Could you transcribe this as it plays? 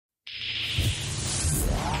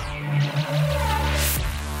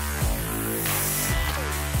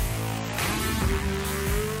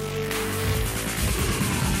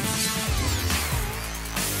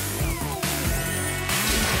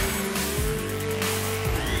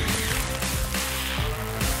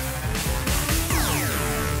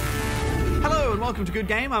welcome to Good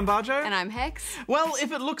Game. I'm Bajo. And I'm Hex. Well,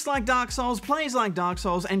 if it looks like Dark Souls, plays like Dark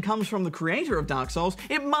Souls, and comes from the creator of Dark Souls,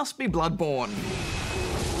 it must be Bloodborne.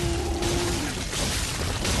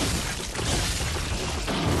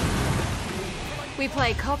 We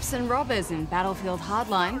play cops and robbers in Battlefield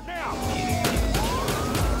Hardline.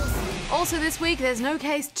 Also this week, there's no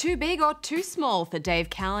case too big or too small for Dave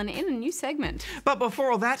Callan in a new segment. But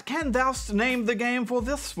before that, can thou name the game for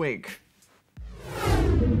this week?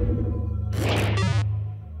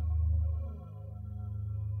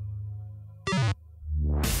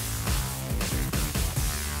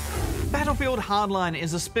 Battlefield Hardline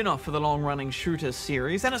is a spin-off for the long-running shooter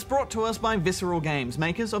series, and it's brought to us by Visceral Games,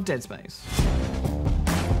 makers of Dead Space.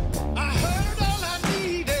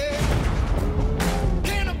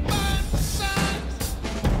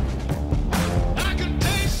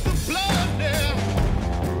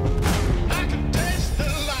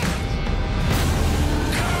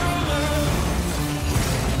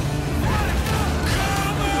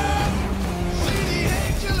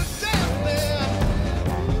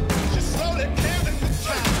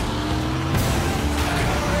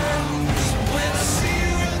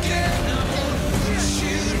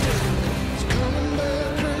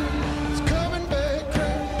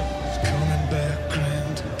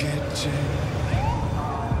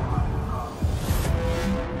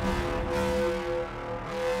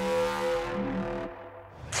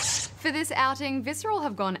 For this outing, Visceral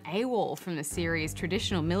have gone AWOL from the series'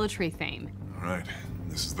 traditional military theme. All right,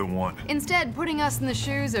 this is the one. Instead, putting us in the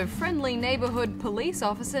shoes of friendly neighborhood police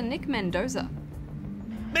officer Nick Mendoza.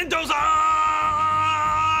 Mendoza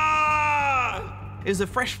is a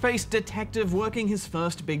fresh-faced detective working his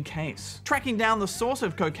first big case, tracking down the source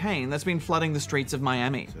of cocaine that's been flooding the streets of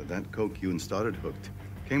Miami. So that coke you and started hooked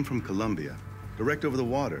came from Colombia, direct over the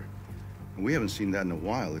water. And we haven't seen that in a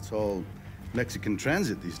while. It's all Mexican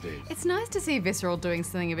transit these days. It's nice to see Visceral doing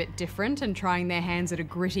something a bit different and trying their hands at a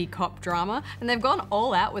gritty cop drama, and they've gone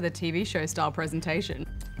all out with a TV show style presentation.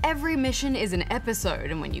 Every mission is an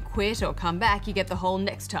episode, and when you quit or come back, you get the whole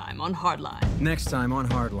next time on Hardline. Next time on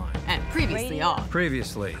Hardline. And previously on.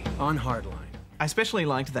 Previously on Hardline. I especially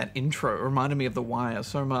liked that intro. It reminded me of The Wire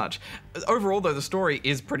so much. Overall, though, the story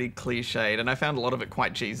is pretty cliched, and I found a lot of it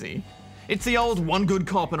quite cheesy. It's the old one good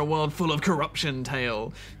cop in a world full of corruption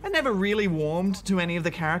tale. I never really warmed to any of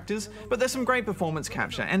the characters, but there's some great performance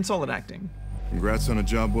capture and solid acting. Congrats on a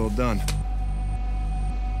job well done.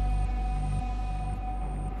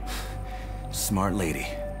 Smart lady.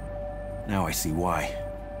 Now I see why.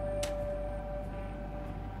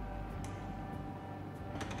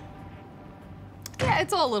 Yeah,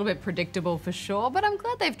 it's all a little bit predictable for sure, but I'm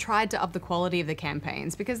glad they've tried to up the quality of the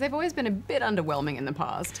campaigns because they've always been a bit underwhelming in the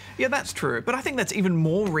past. Yeah, that's true, but I think that's even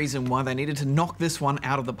more reason why they needed to knock this one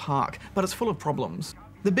out of the park, but it's full of problems.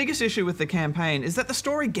 The biggest issue with the campaign is that the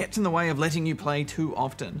story gets in the way of letting you play too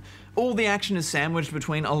often. All the action is sandwiched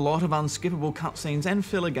between a lot of unskippable cutscenes and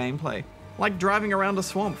filler gameplay, like driving around a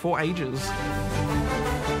swamp for ages.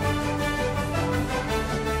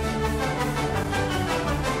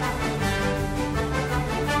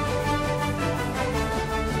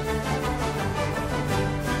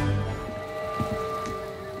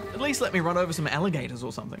 At least let me run over some alligators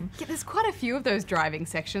or something. Yeah, there's quite a few of those driving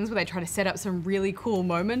sections where they try to set up some really cool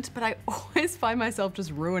moment, but I always find myself just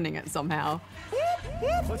ruining it somehow.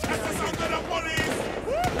 Let's go,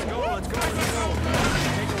 let's go.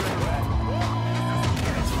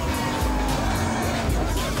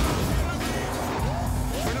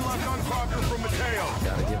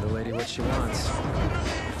 Gotta give the lady what she wants.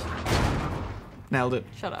 Nailed it.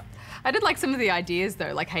 Shut up. I did like some of the ideas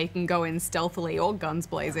though, like how you can go in stealthily or guns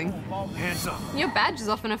blazing. Hands up. Your badge is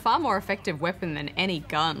often a far more effective weapon than any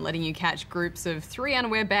gun, letting you catch groups of 3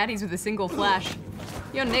 unaware baddies with a single flash.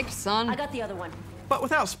 You're nicked, son. I got the other one. But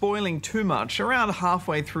without spoiling too much, around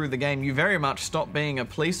halfway through the game you very much stop being a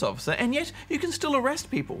police officer, and yet you can still arrest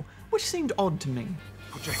people, which seemed odd to me.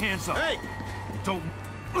 Put your hands up. Hey! Don't...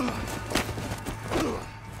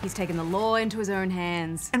 He's taken the law into his own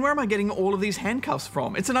hands. And where am I getting all of these handcuffs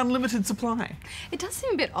from? It's an unlimited supply. It does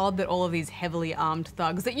seem a bit odd that all of these heavily armed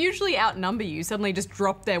thugs that usually outnumber you suddenly just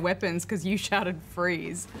drop their weapons because you shouted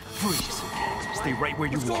freeze. Freeze. Stay right where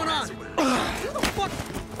you are.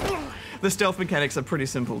 What's going on? The stealth mechanics are pretty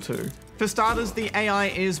simple too. For starters, the AI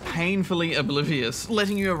is painfully oblivious,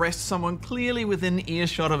 letting you arrest someone clearly within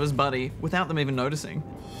earshot of his buddy without them even noticing.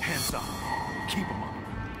 Hands up. Keep them up.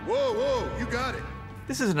 Whoa, whoa, you got it.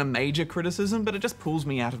 This isn't a major criticism, but it just pulls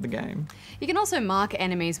me out of the game. You can also mark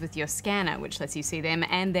enemies with your scanner, which lets you see them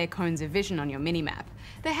and their cones of vision on your minimap.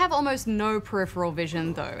 They have almost no peripheral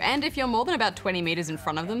vision though, and if you're more than about 20 meters in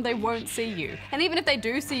front of them, they won't see you. And even if they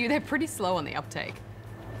do see you, they're pretty slow on the uptake.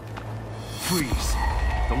 Freeze.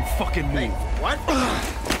 Don't fucking move. What?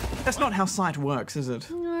 That's not how sight works, is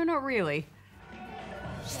it? No, not really.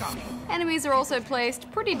 Stop. Enemies are also placed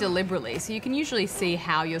pretty deliberately, so you can usually see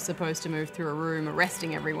how you're supposed to move through a room,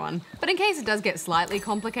 arresting everyone. But in case it does get slightly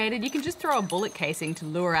complicated, you can just throw a bullet casing to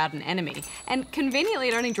lure out an enemy. And conveniently,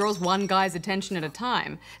 it only draws one guy's attention at a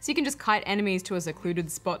time, so you can just kite enemies to a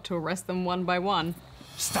secluded spot to arrest them one by one.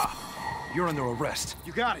 Stop. You're under arrest.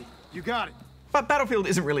 You got it. You got it. But Battlefield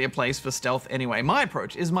isn't really a place for stealth anyway. My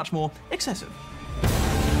approach is much more excessive.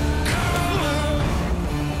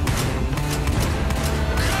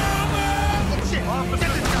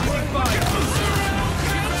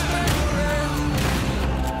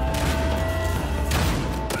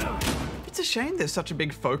 It's a shame there's such a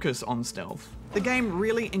big focus on stealth. The game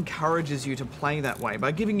really encourages you to play that way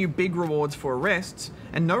by giving you big rewards for arrests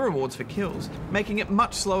and no rewards for kills, making it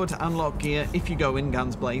much slower to unlock gear if you go in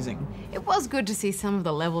guns blazing. It was good to see some of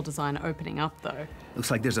the level design opening up though.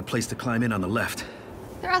 Looks like there's a place to climb in on the left.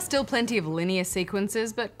 There are still plenty of linear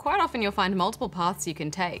sequences, but quite often you'll find multiple paths you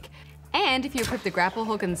can take. And if you equip the grapple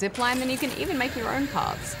hook and zipline, then you can even make your own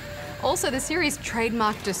paths. Also, the series'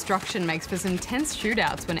 trademark destruction makes for some tense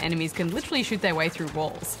shootouts when enemies can literally shoot their way through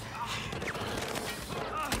walls.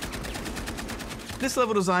 This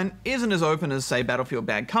level design isn't as open as, say, Battlefield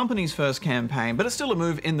Bad Company's first campaign, but it's still a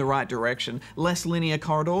move in the right direction. Less linear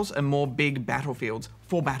corridors and more big battlefields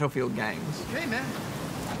for Battlefield games. Hey, man.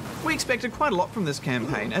 We expected quite a lot from this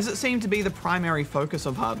campaign, as it seemed to be the primary focus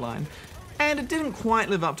of Hardline. And it didn't quite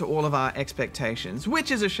live up to all of our expectations, which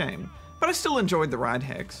is a shame. But I still enjoyed the ride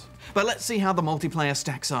hex. But let's see how the multiplayer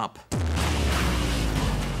stacks up.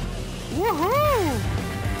 Woohoo!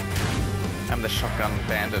 I'm the shotgun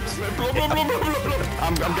bandit.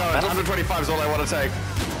 I'm going. 125 is all I want to take.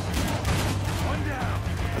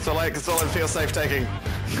 That's all I feel safe taking.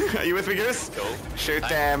 Are you with me, Goose? Cool. Shoot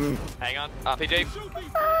them. Hang on. RPG.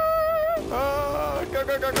 Oh, go,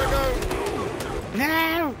 go, go, go, go.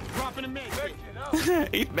 No! Dropping a med.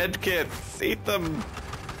 Eat medkits. Eat them.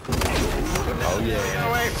 Oh,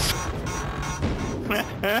 yeah.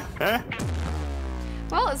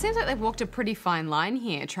 Well, it seems like they've walked a pretty fine line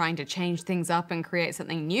here, trying to change things up and create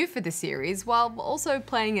something new for the series, while also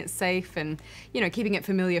playing it safe and, keeping it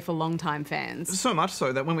familiar for long-time fans. So much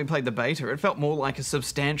so that when we played the beta, it felt more like a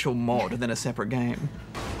substantial mod than a separate game.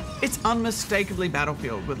 It's unmistakably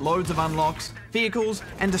Battlefield, with loads of unlocks, vehicles,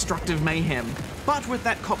 and destructive mayhem, but with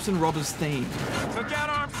that cops and robbers theme. Took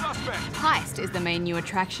out armed suspect. Heist is the main new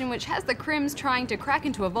attraction, which has the Crims trying to crack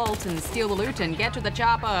into a vault and steal the loot and get to the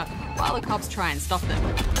chopper, while the cops try and stop them.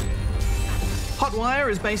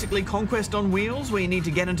 Hotwire is basically Conquest on wheels, where you need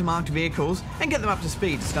to get into marked vehicles and get them up to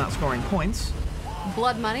speed to start scoring points.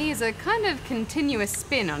 Blood Money is a kind of continuous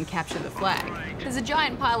spin on Capture the Flag. There's a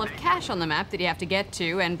giant pile of cash on the map that you have to get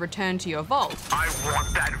to and return to your vault. I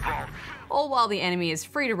want that vault. All while the enemy is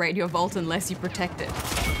free to raid your vault unless you protect it.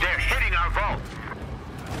 They're hitting our vault.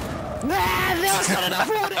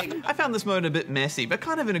 I found this mode a bit messy, but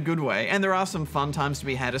kind of in a good way, and there are some fun times to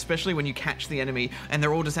be had, especially when you catch the enemy and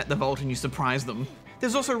they're all just at the vault and you surprise them.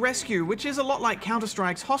 There's also Rescue, which is a lot like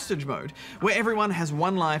Counter-Strike's Hostage mode, where everyone has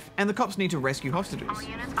one life and the cops need to rescue hostages. All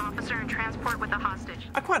units, officer in transport with a hostage.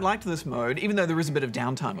 I quite liked this mode, even though there is a bit of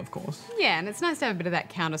downtime, of course. Yeah, and it's nice to have a bit of that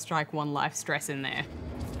Counter-Strike one life stress in there.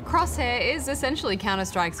 Crosshair is essentially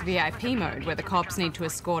Counter-Strike's VIP mode, where the cops need to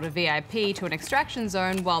escort a VIP to an extraction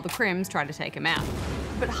zone while the Crims try to take him out.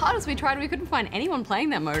 But hard as we tried, we couldn't find anyone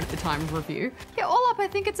playing that mode at the time of review. Yeah, all up, I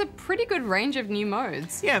think it's a pretty good range of new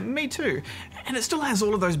modes. Yeah, me too. And it still has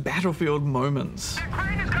all of those Battlefield moments. The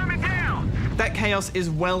crane is coming down. That chaos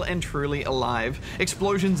is well and truly alive.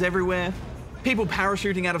 Explosions everywhere, people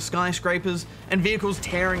parachuting out of skyscrapers, and vehicles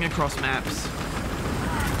tearing across maps.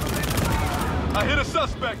 I hit a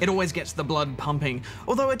suspect. It always gets the blood pumping,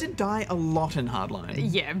 although I did die a lot in Hardline.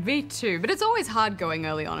 Yeah, me too, but it's always hard going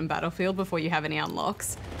early on in Battlefield before you have any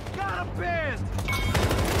unlocks. Got a band.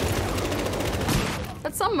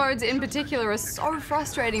 But some modes in particular are so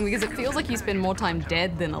frustrating because it feels like you spend more time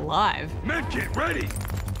dead than alive. Medkit ready.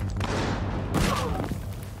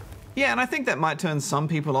 Yeah, and I think that might turn some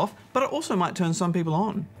people off, but it also might turn some people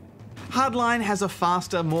on. Hardline has a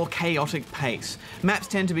faster, more chaotic pace. Maps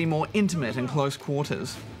tend to be more intimate and close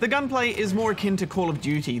quarters. The gunplay is more akin to Call of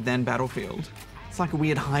Duty than Battlefield. It's like a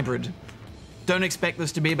weird hybrid. Don't expect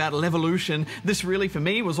this to be about Levolution. This really, for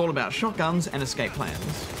me, was all about shotguns and escape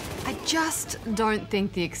plans. I just don't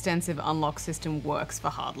think the extensive unlock system works for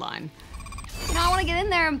Hardline. You know, I want to get in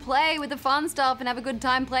there and play with the fun stuff and have a good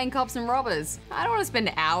time playing cops and robbers. I don't want to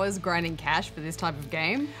spend hours grinding cash for this type of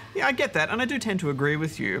game. Yeah, I get that, and I do tend to agree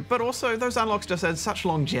with you, but also those unlocks just add such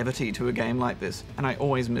longevity to a game like this, and I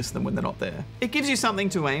always miss them when they're not there. It gives you something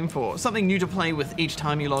to aim for, something new to play with each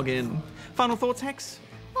time you log in. Final thoughts, Hex?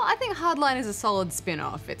 Well, I think Hardline is a solid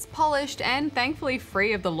spin-off. It's polished and thankfully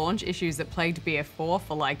free of the launch issues that plagued BF4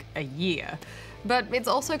 for like a year. But it's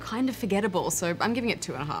also kind of forgettable, so I'm giving it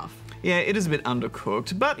 2.5. Yeah, it is a bit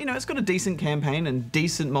undercooked, but you know, it's got a decent campaign and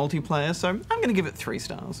decent multiplayer, so I'm gonna give it 3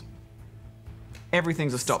 stars.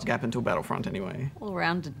 Everything's a stopgap until Battlefront anyway. All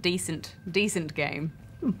around a decent game.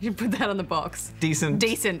 You should put that on the box. Decent.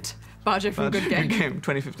 Decent. Bajo from Good Game. Good Game,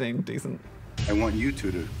 2015, decent. I want you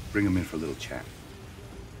two to bring him in for a little chat.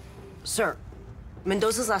 Sir,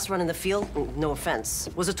 Mendoza's last run in the field, no offense,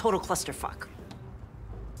 was a total clusterfuck.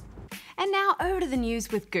 And now over to the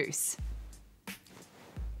news with Goose.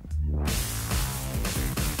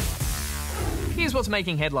 Here's what's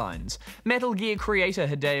making headlines. Metal Gear creator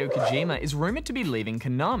Hideo Kojima is rumoured to be leaving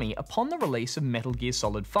Konami upon the release of Metal Gear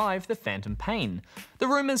Solid 5: The Phantom Pain. The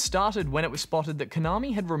rumours started when it was spotted that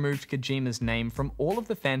Konami had removed Kojima's name from all of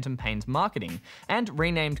the Phantom Pain's marketing and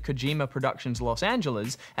renamed Kojima Productions Los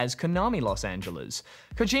Angeles as Konami Los Angeles.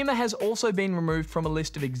 Kojima has also been removed from a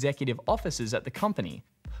list of executive officers at the company.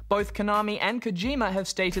 Both Konami and Kojima have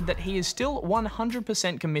stated that he is still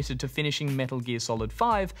 100% committed to finishing Metal Gear Solid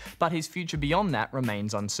 5, but his future beyond that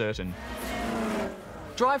remains uncertain.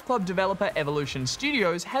 Drive Club developer Evolution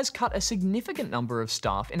Studios has cut a significant number of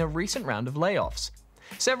staff in a recent round of layoffs.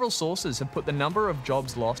 Several sources have put the number of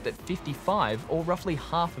jobs lost at 55, or roughly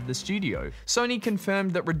half of the studio. Sony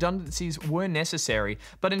confirmed that redundancies were necessary,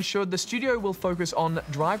 but ensured the studio will focus on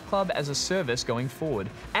Drive Club as a service going forward,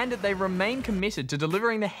 and that they remain committed to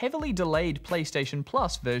delivering the heavily delayed PlayStation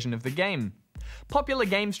Plus version of the game. Popular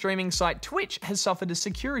game streaming site Twitch has suffered a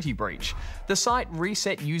security breach. The site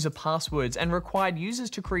reset user passwords and required users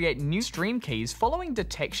to create new stream keys following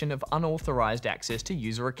detection of unauthorized access to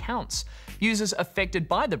user accounts. Users affected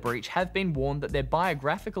by the breach have been warned that their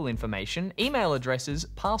biographical information, email addresses,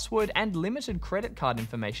 password, and limited credit card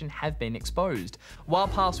information have been exposed. While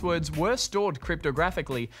passwords were stored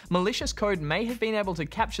cryptographically, malicious code may have been able to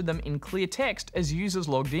capture them in clear text as users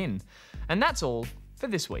logged in. And that's all for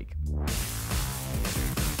this week.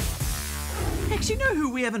 Hex, you know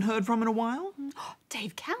who we haven't heard from in a while?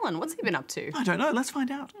 Dave Callan, what's he been up to? I don't know, let's find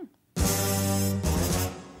out.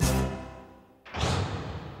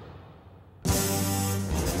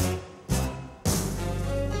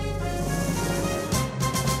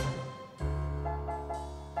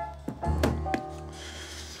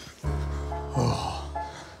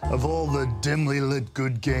 Of all the dimly lit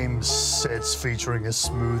Good Games sets featuring a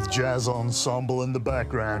smooth jazz ensemble in the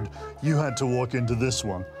background, you had to walk into this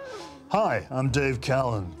one. Hi, I'm Dave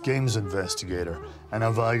Callan, games investigator, and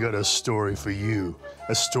have I got a story for you.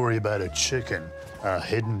 A story about a chicken, a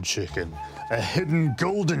hidden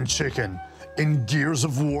golden chicken in Gears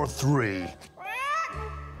of War 3.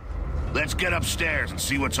 Let's get upstairs and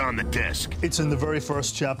see what's on the disc. It's in the very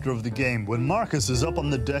first chapter of the game when Marcus is up on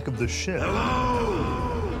the deck of the ship.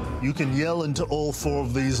 Hello! You can yell into all 4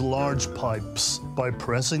 of these large pipes by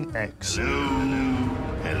pressing X.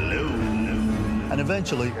 Hello. And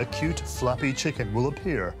eventually a cute, flappy chicken will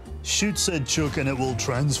appear. Shoot said chook and it will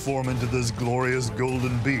transform into this glorious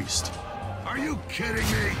golden beast. Are you kidding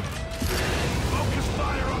me? Focus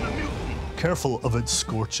fire on the mutant. Careful of its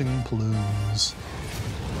scorching plumes.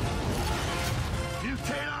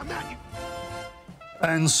 Mutate on that.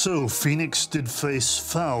 And so Phoenix did face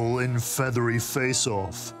foul in Feathery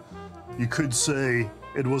Face-Off. You could say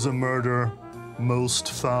it was a murder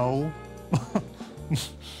most foul.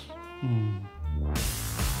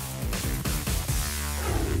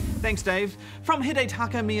 Thanks, Dave. From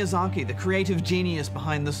Hidetaka Miyazaki, the creative genius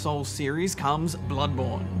behind the Soul series, comes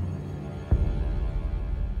Bloodborne.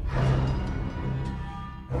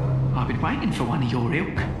 I've been waiting for one of your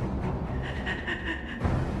ilk.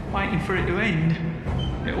 Waiting for it to end.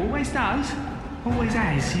 It always does. Always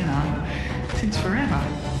has, you know, since forever.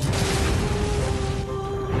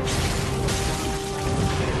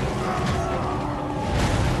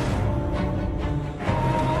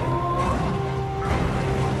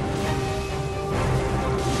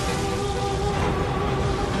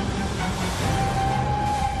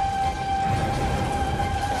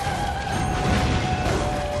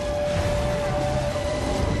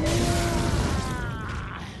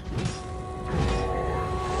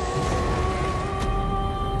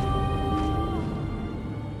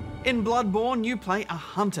 In Bloodborne, you play a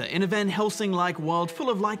hunter in a Van Helsing-like world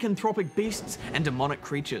full of lycanthropic beasts and demonic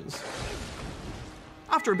creatures.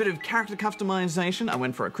 After a bit of character customization, I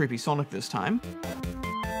went for a creepy Sonic this time.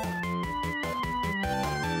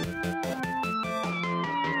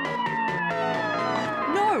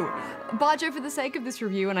 No! Bajo, for the sake of this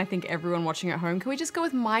review, and I think everyone watching at home, can we just go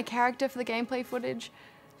with my character for the gameplay footage?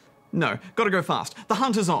 No, gotta go fast. The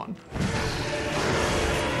hunt is on.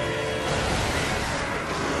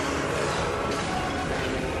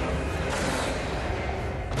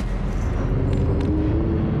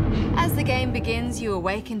 As the game begins, you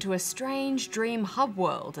awake into a strange dream hub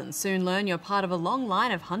world and soon learn you're part of a long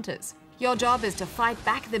line of hunters. Your job is to fight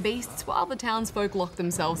back the beasts while the townsfolk lock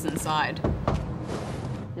themselves inside.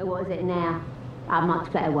 So what is it now? Are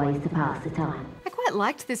much better ways to pass the time. I quite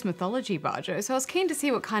liked this mythology, Bajo, so I was keen to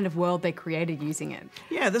see what kind of world they created using it.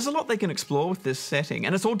 Yeah, there's a lot they can explore with this setting,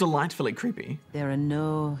 and it's all delightfully creepy. There are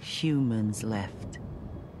no humans left.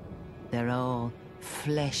 They're all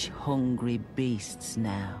flesh-hungry beasts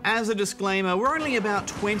now. As a disclaimer, we're only about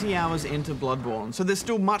 20 hours into Bloodborne, so there's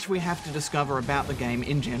still much we have to discover about the game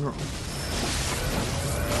in general.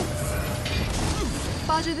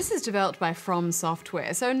 Bajo, this is developed by From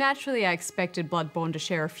Software, so naturally I expected Bloodborne to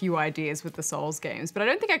share a few ideas with the Souls games, but I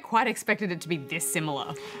don't think I quite expected it to be this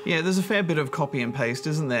similar. Yeah, there's a fair bit of copy and paste,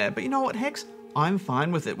 isn't there? But you know what, Hex? I'm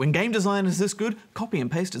fine with it. When game design is this good, copy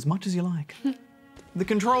and paste as much as you like. The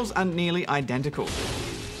controls are nearly identical.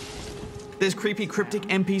 There's creepy, cryptic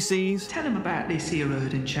NPCs. Tell him about this here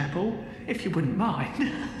Erden Chapel, if you wouldn't mind.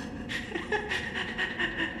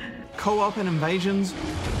 Co-op and invasions,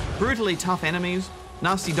 brutally tough enemies,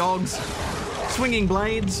 nasty dogs, swinging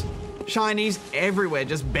blades, shinies everywhere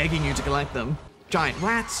just begging you to collect them, giant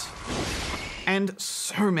rats, and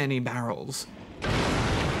so many barrels.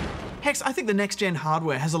 Hex, I think the next-gen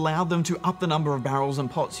hardware has allowed them to up the number of barrels and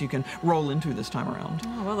pots you can roll into this time around.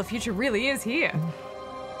 Oh, well, the future really is here.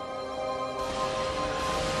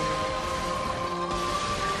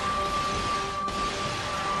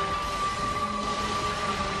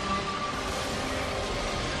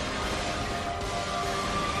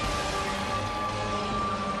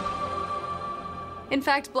 In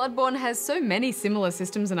fact, Bloodborne has so many similar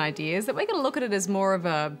systems and ideas that we're going to look at it as more of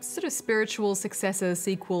a sort of spiritual successor,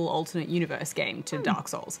 sequel, alternate universe game to Dark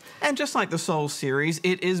Souls. And just like the Souls series,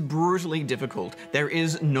 it is brutally difficult. There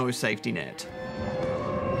is no safety net.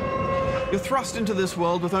 You're thrust into this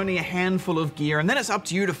world with only a handful of gear, and then it's up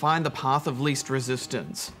to you to find the path of least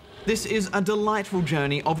resistance. This is a delightful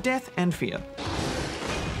journey of death and fear.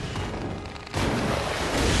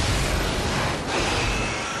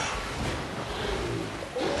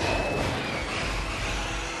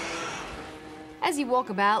 As you walk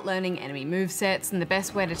about learning enemy movesets and the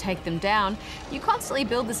best way to take them down, you constantly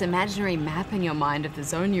build this imaginary map in your mind of the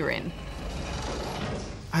zone you're in.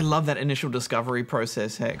 I love that initial discovery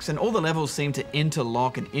process, Hex, and all the levels seem to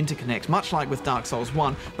interlock and interconnect, much like with Dark Souls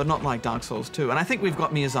 1, but not like Dark Souls 2, and I think we've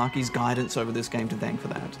got Miyazaki's guidance over this game to thank for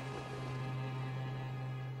that.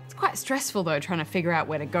 It's quite stressful though, trying to figure out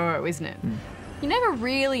where to go, isn't it? You never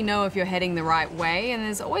really know if you're heading the right way, and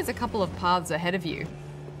there's always a couple of paths ahead of you.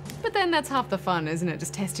 But then that's half the fun, isn't it?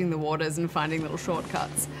 Just testing the waters and finding little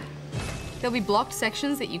shortcuts. There'll be blocked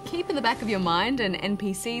sections that you keep in the back of your mind and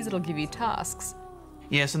NPCs that'll give you tasks.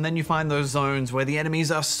 Yes, and then you find those zones where the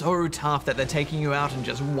enemies are so tough that they're taking you out in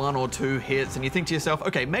just 1 or 2 hits, and you think to yourself,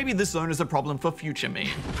 okay, maybe this zone is a problem for future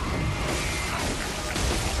me.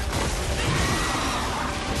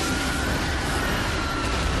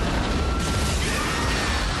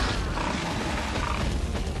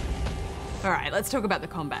 Alright, let's talk about the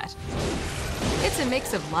combat. It's a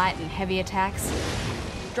mix of light and heavy attacks,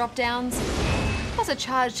 drop downs, plus a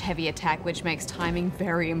charged heavy attack which makes timing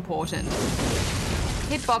very important.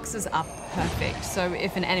 Hitboxes are perfect, so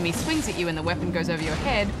if an enemy swings at you and the weapon goes over your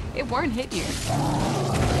head, it won't hit you.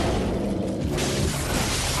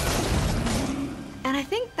 And I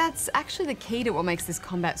think that's actually the key to what makes this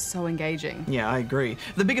combat so engaging. Yeah, I agree.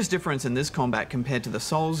 The biggest difference in this combat compared to the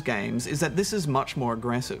Souls games is that this is much more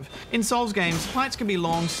aggressive. In Souls games, fights can be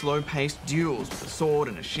long, slow-paced duels with a sword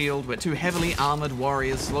and a shield where 2 heavily armored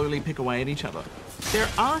warriors slowly pick away at each other. There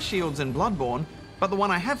are shields in Bloodborne, but the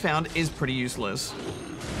one I have found is pretty useless.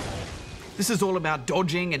 This is all about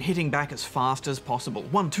dodging and hitting back as fast as possible.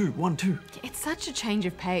 1, 2, 1, 2. It's such a change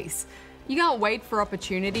of pace. You can't wait for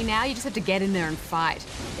opportunity now, you just have to get in there and fight.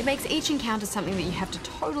 It makes each encounter something that you have to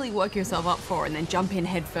totally work yourself up for and then jump in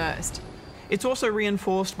head first. It's also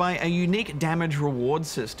reinforced by a unique damage reward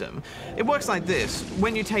system. It works like this.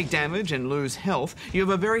 When you take damage and lose health, you have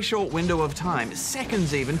a very short window of time,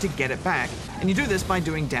 seconds even, to get it back. And you do this by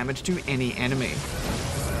doing damage to any enemy.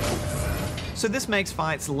 so this makes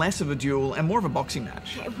fights less of a duel and more of a boxing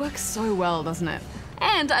match. It works so well, doesn't it?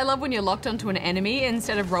 And I love when you're locked onto an enemy,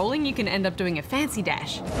 instead of rolling, you can end up doing a fancy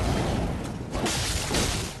dash.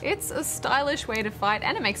 It's a stylish way to fight,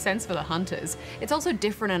 and it makes sense for the hunters. It's also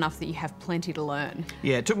different enough that you have plenty to learn.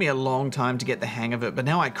 Yeah, it took me a long time to get the hang of it, but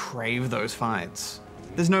now I crave those fights.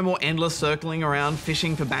 There's no more endless circling around,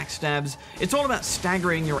 fishing for backstabs. It's all about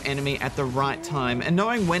staggering your enemy at the right time and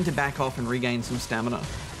knowing when to back off and regain some stamina.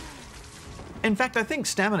 In fact, I think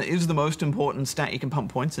stamina is the most important stat you can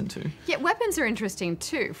pump points into. Yet weapons are interesting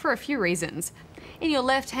too, for a few reasons. In your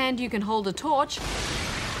left hand you can hold a torch,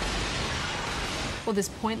 or this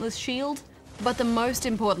pointless shield, but the most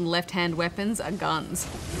important left-hand weapons are guns.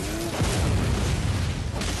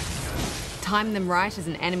 Time them right as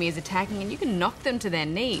an enemy is attacking and you can knock them to their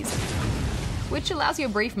knees, which allows you a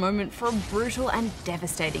brief moment for a brutal and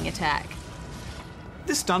devastating attack.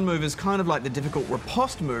 This stun move is kind of like the difficult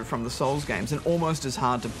riposte move from the Souls games and almost as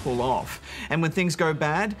hard to pull off. And when things go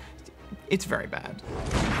bad, it's very bad.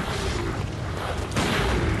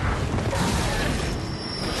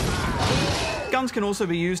 Guns can also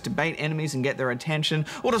be used to bait enemies and get their attention,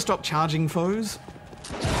 or to stop charging foes.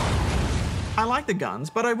 I like the guns,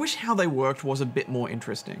 but I wish how they worked was a bit more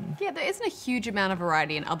interesting. Yeah, there isn't a huge amount of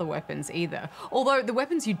variety in other weapons either, although the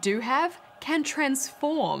weapons you do have can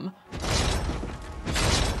transform.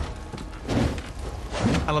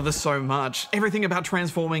 I love this so much. Everything about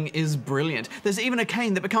transforming is brilliant. There's even a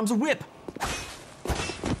cane that becomes a whip.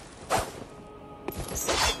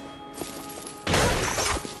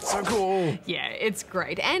 So cool. Yeah, it's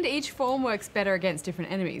great. And each form works better against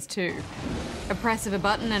different enemies too. A press of a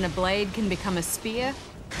button and a blade can become a spear.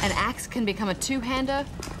 An axe can become a two-hander.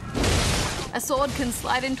 A sword can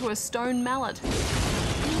slide into a stone mallet.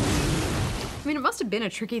 I mean, it must have been a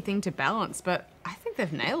tricky thing to balance, but I think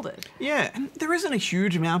they've nailed it. Yeah, and there isn't a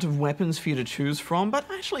huge amount of weapons for you to choose from, but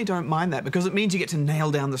I actually don't mind that because it means you get to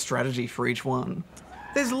nail down the strategy for each one.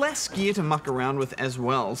 There's less gear to muck around with as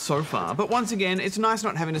well so far, but once again, it's nice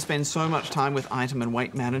not having to spend so much time with item and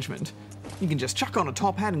weight management. You can just chuck on a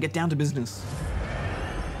top hat and get down to business.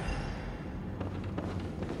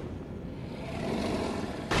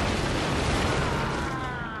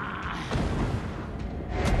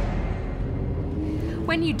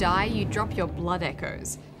 When you die, you drop your blood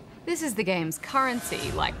echoes. This is the game's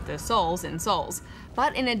currency, like the souls in Souls.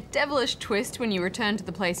 But in a devilish twist, when you return to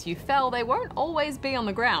the place you fell, they won't always be on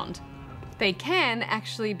the ground. They can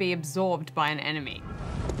actually be absorbed by an enemy.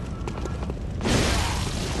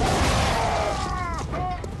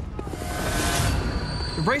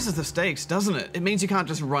 It raises the stakes, doesn't it? It means you can't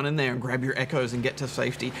just run in there and grab your echoes and get to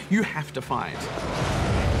safety. You have to fight.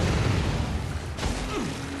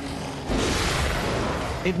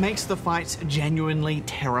 It makes the fights genuinely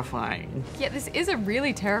terrifying. Yeah, this is a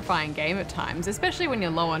really terrifying game at times, especially when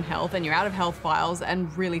you're low on health and you're out of health files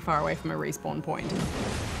and really far away from a respawn point.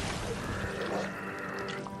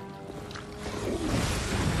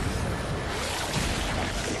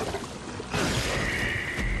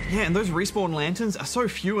 Yeah, and those respawn lanterns are so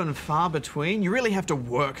few and far between, you really have to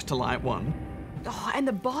work to light one. Oh, and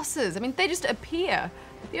the bosses, I mean, they just appear.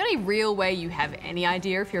 The only real way you have any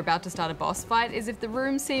idea if you're about to start a boss fight is if the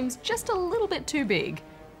room seems just a little bit too big.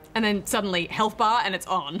 And then suddenly, health bar, and it's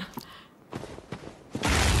on.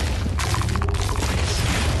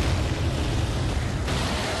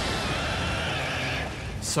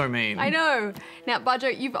 So mean. I know. Now,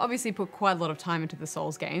 Bajo, you've obviously put quite a lot of time into the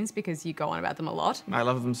Souls games because you go on about them a lot. I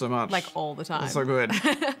love them so much. Like all the time. They're so good.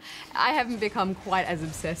 I haven't become quite as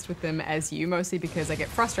obsessed with them as you, mostly because I get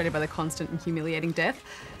frustrated by the constant and humiliating death.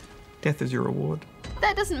 Death is your reward.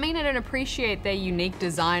 That doesn't mean I don't appreciate their unique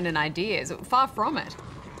design and ideas. Far from it.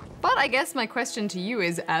 But I guess my question to you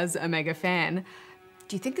is, as a mega fan,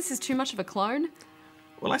 do you think this is too much of a clone?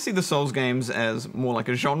 Well, I see the Souls games as more like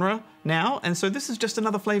a genre now, and so this is just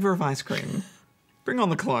another flavor of ice cream. Bring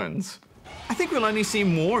on the clones. I think we'll only see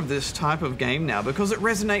more of this type of game now because it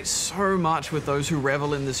resonates so much with those who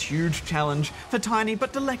revel in this huge challenge for tiny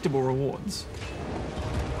but delectable rewards.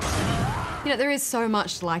 You know, there is so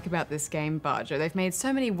much to like about this game, Bajo. They've made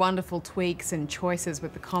so many wonderful tweaks and choices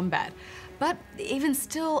with the combat. But even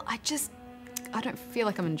still, I don't feel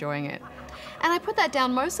like I'm enjoying it. And I put that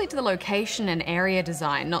down mostly to the location and area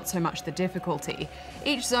design, not so much the difficulty.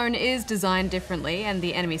 Each zone is designed differently and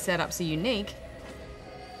the enemy setups are unique.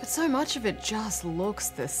 But so much of it just looks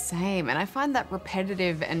the same, and I find that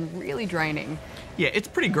repetitive and really draining. Yeah, it's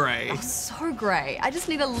pretty grey. Oh, so grey. I just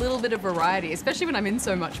need a little bit of variety, especially when I'm in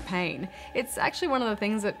so much pain. It's actually one of the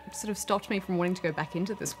things that sort of stopped me from wanting to go back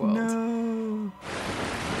into this world. No.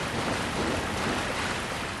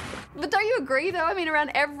 But don't you agree, though? I mean,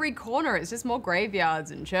 around every corner, it's just more graveyards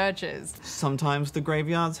and churches. Sometimes the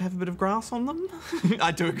graveyards have a bit of grass on them.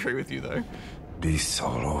 I do agree with you, though. Beasts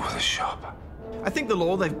all over the shop. I think the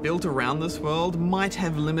lore they've built around this world might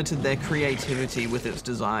have limited their creativity with its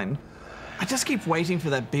design. I just keep waiting for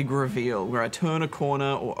that big reveal where I turn a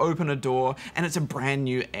corner or open a door and it's a brand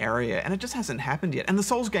new area, and it just hasn't happened yet. And the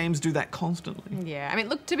Souls games do that constantly. Yeah, I mean,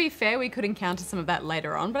 look, to be fair, we could encounter some of that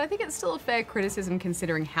later on, but I think it's still a fair criticism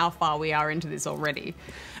considering how far we are into this already.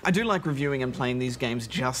 I do like reviewing and playing these games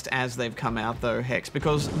just as they've come out though, Hex,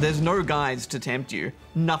 because there's no guides to tempt you,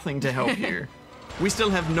 nothing to help you. We still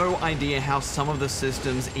have no idea how some of the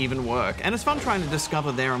systems even work, and it's fun trying to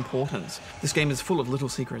discover their importance. This game is full of little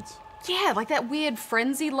secrets. Yeah, like that weird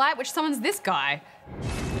frenzy light, which summons this guy.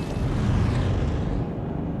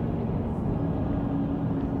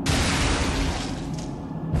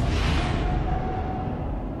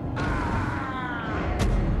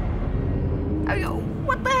 Oh,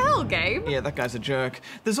 what the hell, game? Yeah, that guy's a jerk.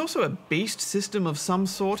 There's also a beast system of some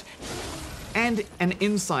sort, and an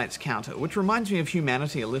insights counter, which reminds me of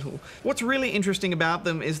humanity a little. What's really interesting about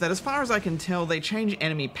them is that as far as I can tell, they change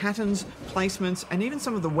enemy patterns, placements, and even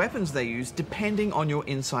some of the weapons they use depending on your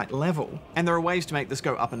insight level. And there are ways to make this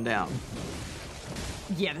go up and down.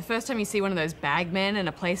 Yeah, the first time you see one of those bagmen in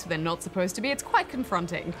a place where they're not supposed to be, it's quite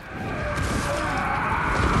confronting.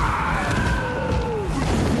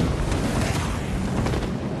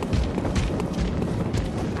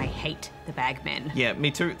 Hate the bagmen. Yeah,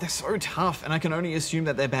 me too. They're so tough, and I can only assume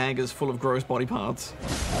that their bag is full of gross body parts.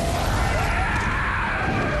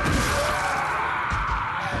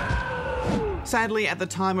 Sadly, at the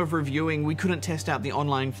time of reviewing, we couldn't test out the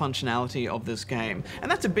online functionality of this game,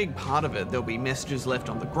 and that's a big part of it. There'll be messages left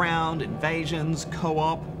on the ground, invasions,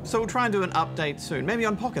 co-op, so we'll try and do an update soon, maybe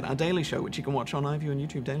on Pocket, our daily show, which you can watch on iView and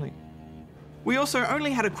YouTube daily. We also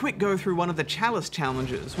only had a quick go through one of the Chalice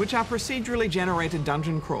challenges, which are procedurally generated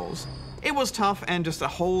dungeon crawls. It was tough and just a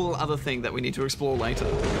whole other thing that we need to explore later.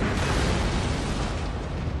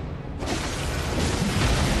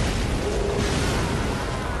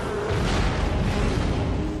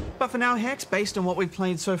 But for now, Hex, based on what we've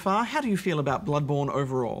played so far, how do you feel about Bloodborne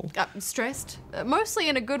overall? Stressed. Mostly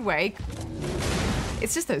in a good way.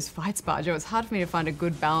 It's just those fights, Bajo. It's hard for me to find a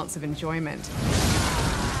good balance of enjoyment.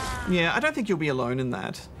 Yeah, I don't think you'll be alone in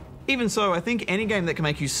that. Even so, I think any game that can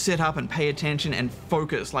make you sit up and pay attention and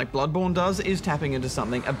focus like Bloodborne does is tapping into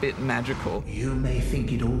something a bit magical. You may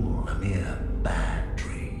think it all a mere bad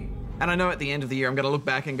dream. And I know at the end of the year I'm going to look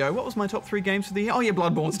back and go, what was my top 3 games for the year? Oh yeah,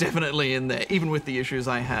 Bloodborne's definitely in there, even with the issues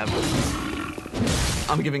I have.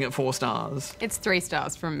 I'm giving it 4 stars. It's 3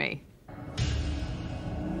 stars from me.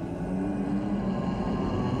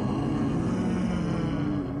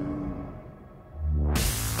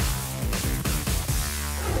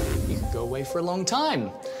 Go away for a long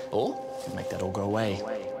time, or make that all go away.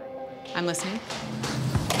 I'm listening.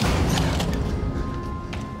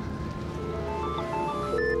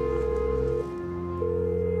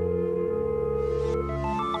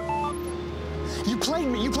 You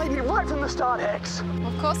played me right from the start, Hex.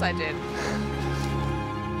 Of course I did.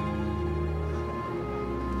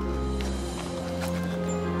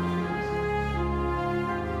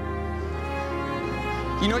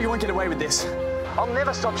 You know you won't get away with this. I'll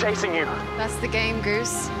never stop chasing you. That's the game,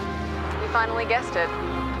 Goose. You finally guessed it.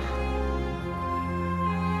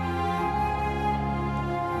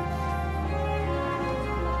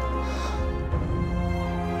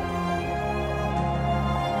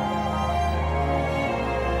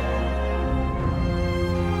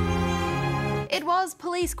 It was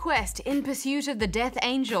Police Quest: In Pursuit of the Death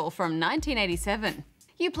Angel from 1987.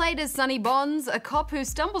 You played as Sonny Bonds, a cop who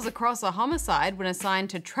stumbles across a homicide when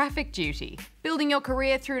assigned to traffic duty. Building your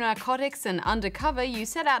career through narcotics and undercover, you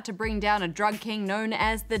set out to bring down a drug king known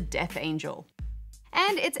as the Death Angel.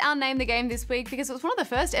 And it's our Name the Game this week because it was one of the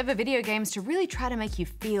first ever video games to really try to make you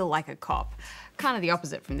feel like a cop. Kind of the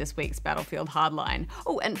opposite from this week's Battlefield Hardline.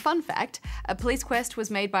 Oh, and fun fact, Police Quest was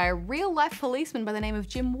made by a real-life policeman by the name of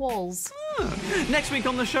Jim Walls. Next week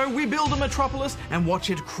on the show, we build a metropolis and watch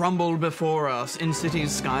it crumble before us in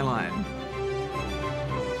city's skyline.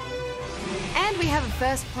 And we have a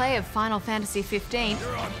first play of Final Fantasy 15.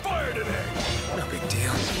 You're on fire today. No big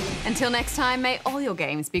deal. Until next time, may all your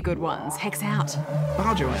games be good ones. Hex out.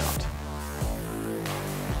 Bajo out.